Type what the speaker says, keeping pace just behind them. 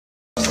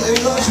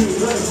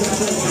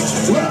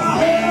Well, I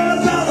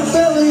heard about the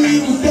fella you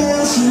were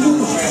dancing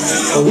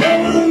over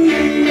the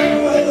window.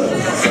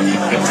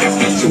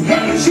 So why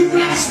don't you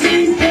ask me,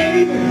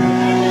 baby,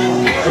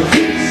 if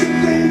you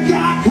think I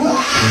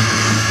could?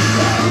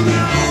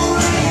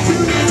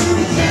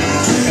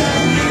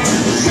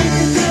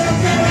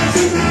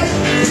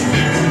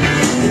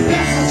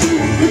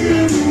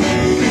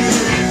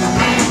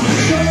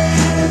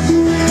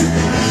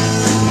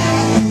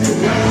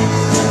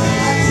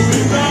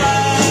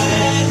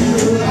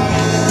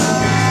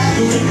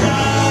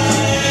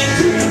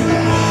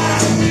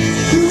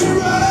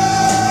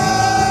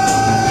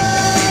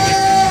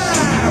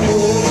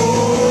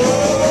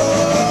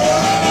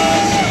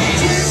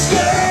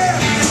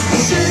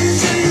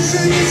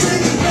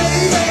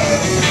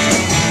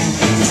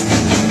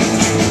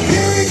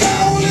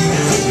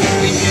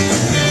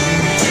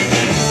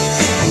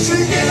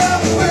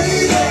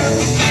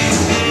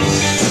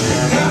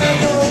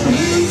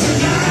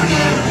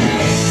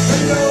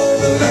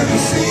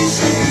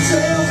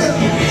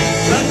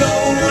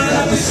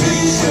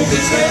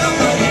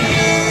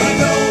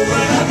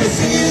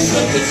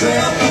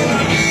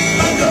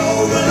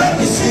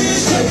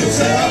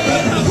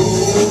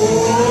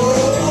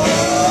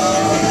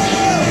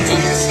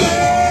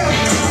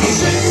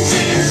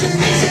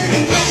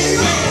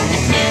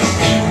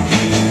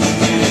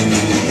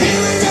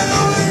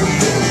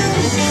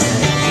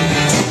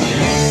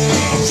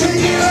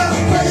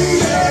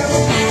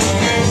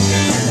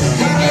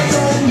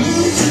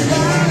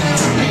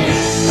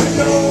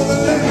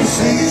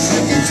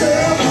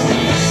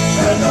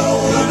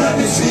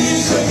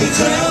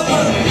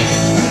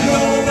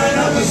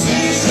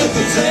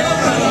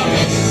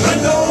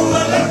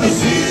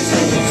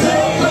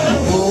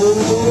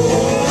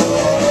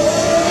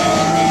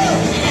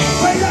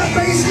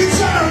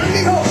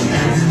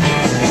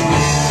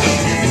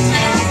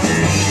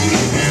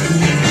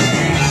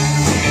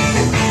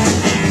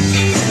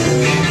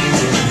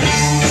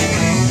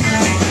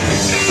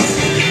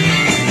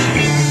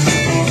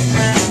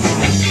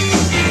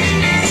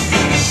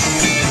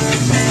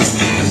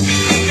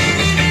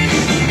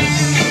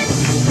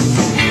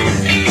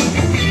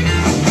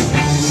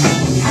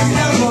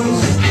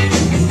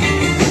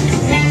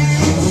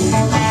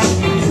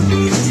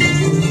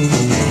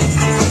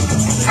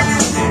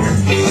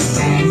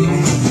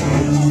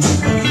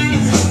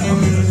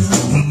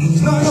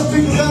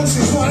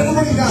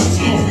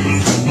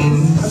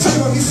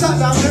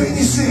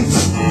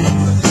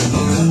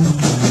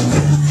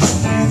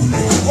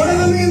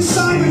 Whatever me and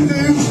Simon do,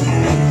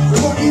 we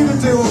want you to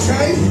do,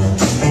 okay?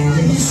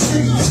 In your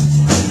seat.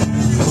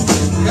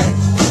 Okay?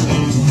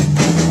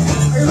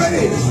 Are you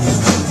ready?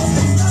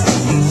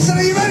 So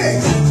are you ready?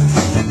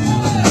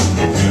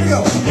 Here we go.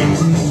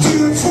 Do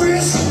the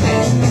twist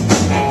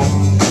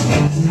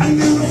and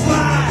do the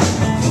fly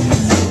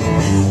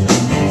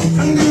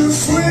and do the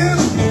swim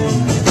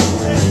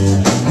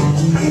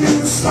and do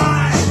the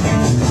slide.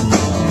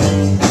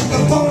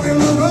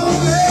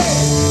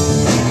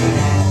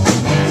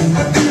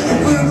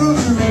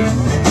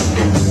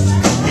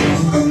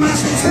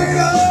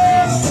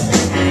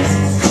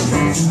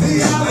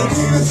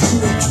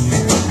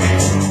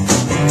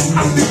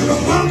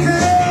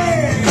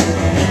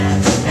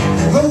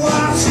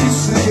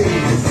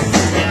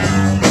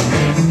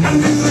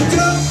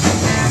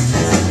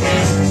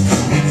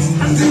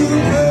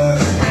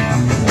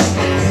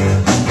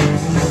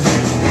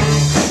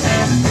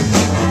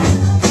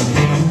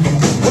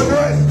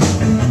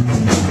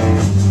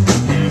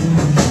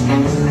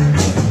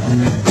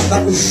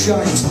 That was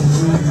shite.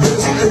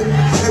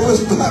 It was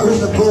better in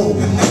the ball.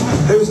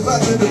 It was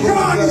better in the ball. Come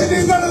on, you can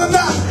do better than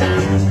that!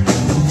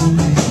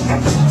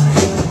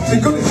 It'd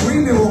be good if we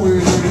knew what we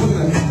were doing,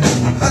 wouldn't it?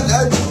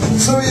 And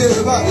some of you at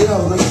the back, you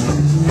know,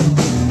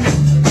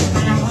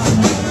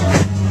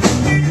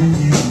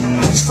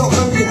 stop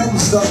moving your head and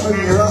start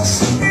moving your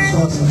ass.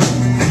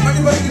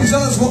 Anybody can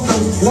tell us what the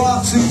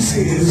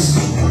Watusi is?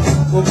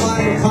 We'll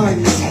buy him a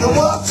pint. The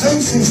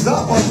Watusi's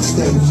that one,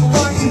 Steve. So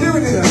why are you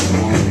doing it then?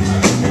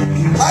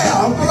 I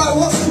am. Alright,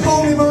 what's the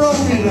Bony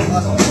Maroni then?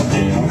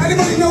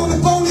 Anybody know what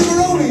the Bony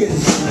Maroni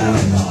is?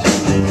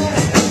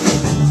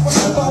 What's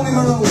the Bony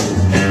Maroni?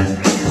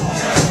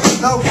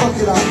 No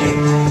fucking idea.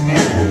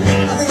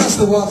 I think that's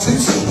the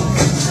Watusi.